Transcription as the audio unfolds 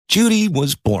Judy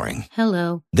was boring.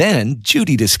 Hello. Then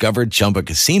Judy discovered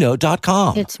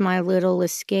ChumbaCasino.com. It's my little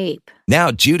escape. Now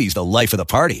Judy's the life of the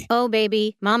party. Oh,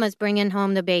 baby, mama's bringing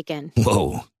home the bacon.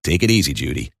 Whoa, take it easy,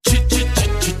 Judy.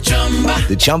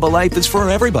 The Chumba life is for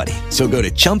everybody. So go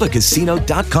to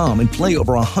ChumbaCasino.com and play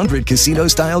over 100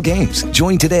 casino-style games.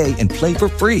 Join today and play for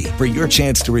free for your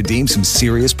chance to redeem some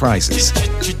serious prizes.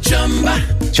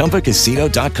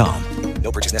 ChumbaCasino.com.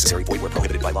 No purchase necessary. Void where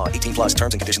prohibited by law. 18 plus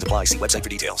terms and conditions apply. See website for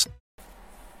details.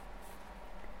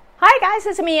 Hi guys,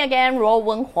 it's me again, 罗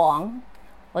文黄。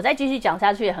我再继续讲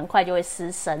下去，很快就会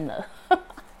失声了。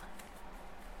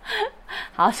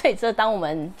好，所以这当我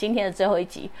们今天的最后一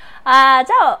集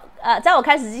在我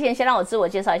开始之前，先让我自我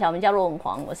介绍一下，我们叫罗文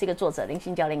黄，我是一个作者、灵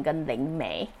性教练跟灵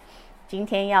媒。今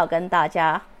天要跟大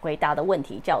家回答的问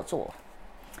题叫做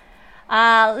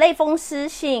类风湿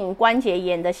性关节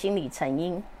炎的心理成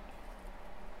因。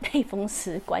类风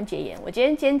湿关节炎，我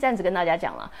今天这样子跟大家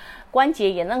讲了，关节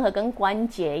炎任何跟关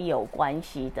节有关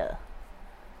系的，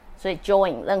所以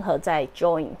joint 任何在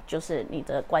joint 就是你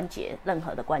的关节，任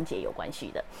何的关节有关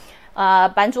系的。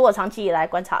版主我长期以来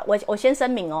观察，我先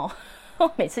声明哦，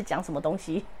每次讲什么东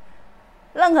西，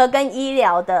任何跟医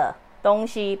疗的东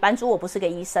西，版主我不是个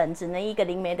医生，只能以一个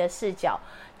灵媒的视角，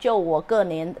就我个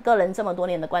人这么多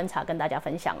年的观察跟大家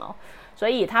分享哦。所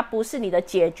以它不是你的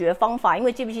解决方法，因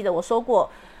为记不记得我说过，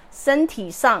身体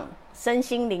上身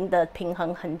心灵的平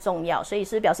衡很重要，所以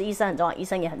是表示医生很重要，医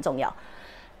生也很重要。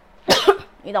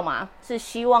你懂吗？是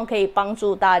希望可以帮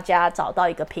助大家找到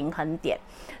一个平衡点。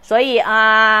所以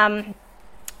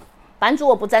版主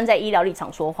我不站在医疗立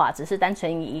场说话，只是单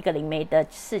纯以一个灵媒的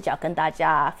视角跟大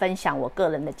家分享我个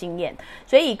人的经验。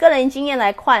所以以个人经验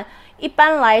来看，一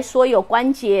般来说有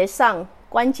关节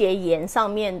炎上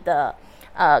面的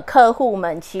客户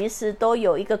们，其实都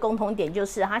有一个共同点，就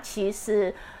是他其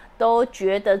实都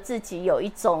觉得自己有一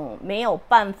种没有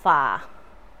办法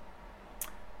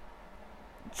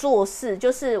做事，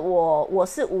就是我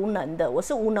是无能的，我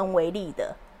是无能为力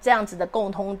的，这样子的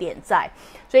共通点在。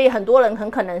所以很多人很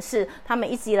可能是他们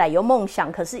一直以来有梦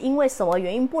想，可是因为什么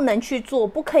原因不能去做，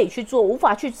不可以去做，无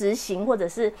法去执行，或者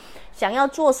是想要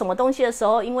做什么东西的时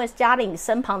候，因为家里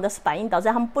身旁的反应导致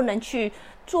他们不能去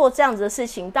做这样子的事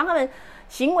情。当他们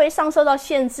行为上受到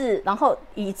限制，然后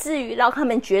以至于让他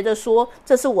们觉得说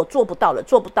这是我做不到了，我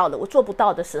做不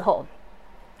到的时候，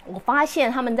我发现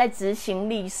他们在执行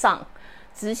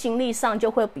力上就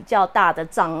会比较大的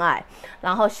障碍，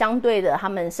然后相对的他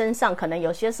们身上可能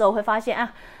有些时候会发现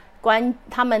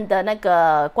他们的那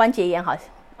个关节炎好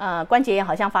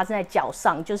像发生在脚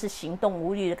上，就是行动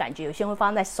无力的感觉，有些人会发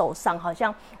生在手上，好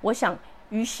像我想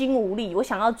于心无力，我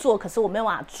想要做可是我没有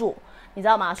办法做，你知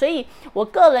道吗？所以我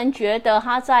个人觉得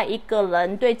他在一个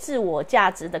人对自我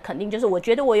价值的肯定，就是我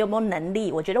觉得我有没有能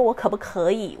力，我觉得我可不可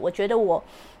以，我觉得我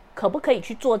可不可以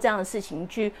去做这样的事情，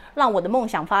去让我的梦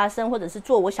想发生，或者是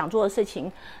做我想做的事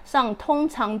情上，通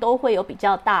常都会有比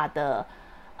较大的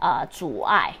阻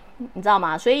碍，你知道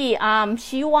吗？所以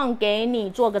希望给你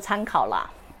做个参考啦。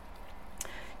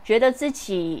觉得自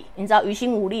己你知道于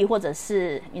心无力，或者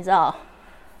是你知道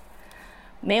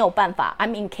没有办法 I'm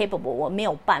incapable， 我没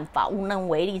有办法，无能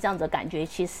为力，这样子的感觉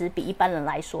其实比一般人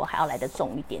来说还要来得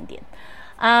重一点点。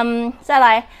再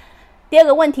来第二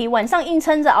个问题，晚上硬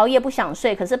撑着熬夜不想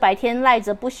睡，可是白天赖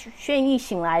着不愿意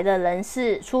醒来的人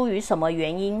是出于什么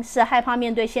原因？是害怕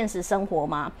面对现实生活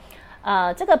吗？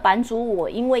这个版主我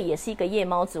因为也是一个夜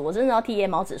猫子，我真的要替夜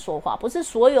猫子说话，不是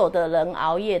所有的人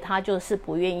熬夜他就是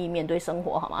不愿意面对生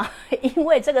活，好吗？因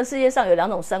为这个世界上有两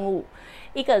种生物，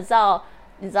一个叫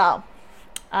你知道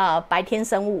白天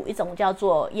生物，一种叫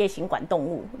做夜行管动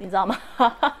物，你知道吗？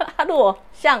他如果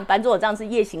像版主我这样是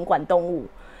夜行管动物，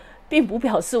并不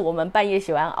表示我们半夜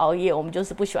喜欢熬夜，我们就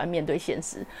是不喜欢面对现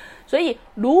实。所以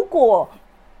如果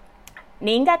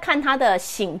你应该看他的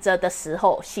醒着的时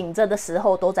候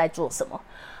都在做什么。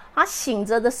他醒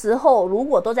着的时候如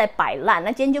果都在摆烂，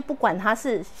那今天就不管他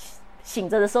是醒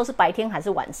着的时候是白天还是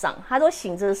晚上，他都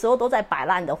醒着的时候都在摆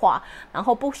烂的话，然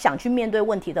后不想去面对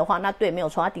问题的话，那对，没有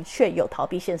错，他的确有逃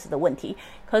避现实的问题。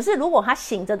可是如果他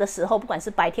醒着的时候，不管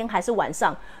是白天还是晚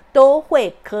上，都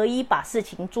会可以把事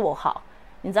情做好，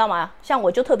你知道吗？像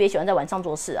我就特别喜欢在晚上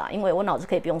做事因为我脑子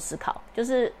可以不用思考，就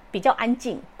是比较安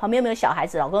静，旁边没有小孩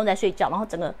子，老公在睡觉，然后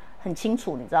整个很清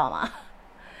楚，你知道吗？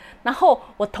然后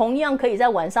我同样可以在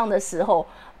晚上的时候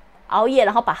熬夜，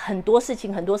然后把很多事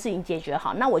情解决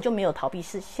好，那我就没有逃避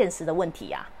现实的问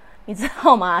题你知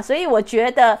道吗？所以我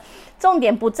觉得重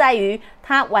点不在于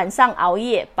他晚上熬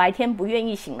夜，白天不愿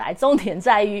意醒来，重点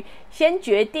在于先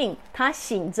决定他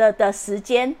醒着的时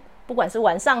间，不管是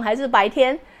晚上还是白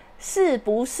天，是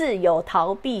不是有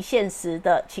逃避现实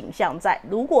的倾向在。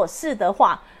如果是的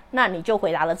话，那你就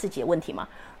回答了自己的问题嘛。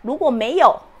如果没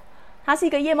有，它是一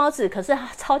个夜猫子，可是它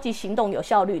超级行动有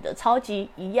效率的，超级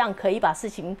一样可以把事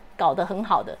情搞得很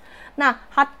好的，那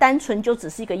它单纯就只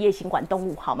是一个夜行管动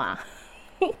物，好吗？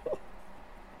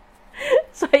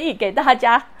所以给大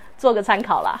家做个参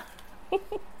考啦。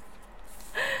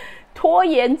拖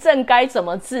延症该怎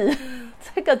么治？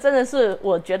这个真的是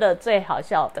我觉得最好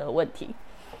笑的问题。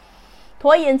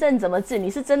拖延症怎么治？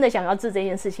你是真的想要治这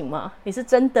件事情吗？你是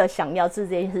真的想要治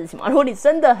这件事情吗？如果你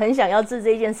真的很想要治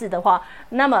这件事的话，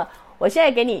那么我现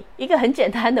在给你一个很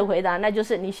简单的回答，那就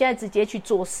是你现在直接去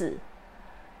做事，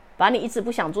把你一直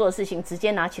不想做的事情直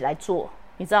接拿起来做，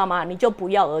你知道吗？你就不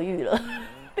药而愈了。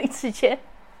你直接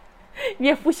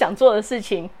越不想做的事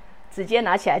情直接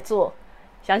拿起来做，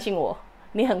相信我，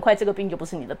你很快这个病就不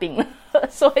是你的病了。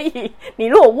所以你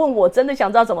如果问我真的想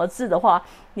知道怎么治的话，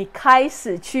你开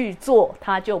始去做，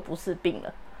它就不是病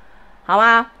了，好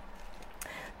吗？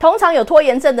通常有拖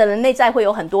延症的人内在会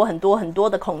有很多很多很多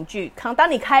的恐惧，当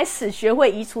你开始学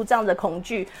会移除这样的恐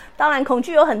惧，当然恐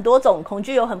惧有很多种，恐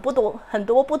惧有很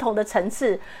多不同的层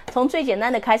次，从最简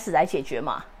单的开始来解决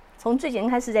嘛。从最简单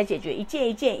开始再解决，一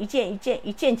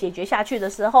件解决下去的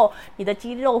时候，你的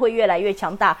肌肉会越来越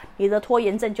强大，你的拖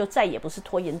延症就再也不是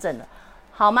拖延症了，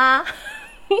好吗？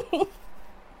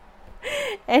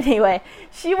 Anyway，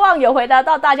 希望有回答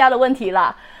到大家的问题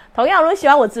啦。同样，如果喜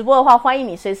欢我直播的话，欢迎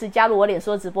你随时加入我脸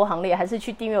书的直播行列，还是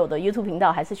去订阅我的 YouTube 频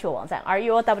道，还是去我网站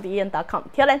ruowen.com。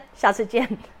 挑人，下次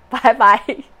见，拜拜。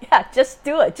Yeah, just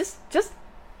do it, just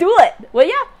do it. Well,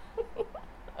 yeah.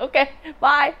 Okay,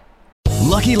 bye.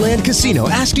 Lucky Land Casino,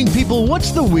 asking people,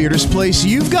 what's the weirdest place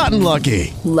you've gotten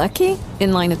lucky? Lucky?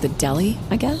 In line at the deli,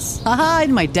 I guess? Aha,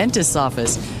 in my dentist's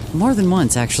office. More than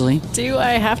once, actually. Do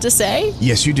I have to say?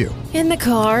 Yes, you do. In the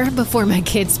car before my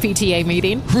kids' PTA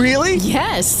meeting. Really?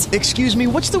 Yes. Excuse me,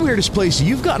 what's the weirdest place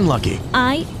you've gotten lucky?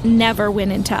 I never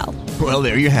win and tell. Well,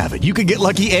 there you have it. You can get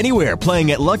lucky anywhere,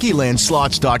 playing at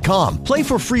LuckyLandSlots.com. Play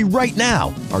for free right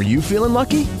now. Are you feeling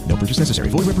lucky? No purchase necessary.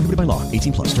 Void where prohibited by law.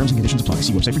 18+. Terms and conditions apply.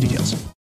 See website for details.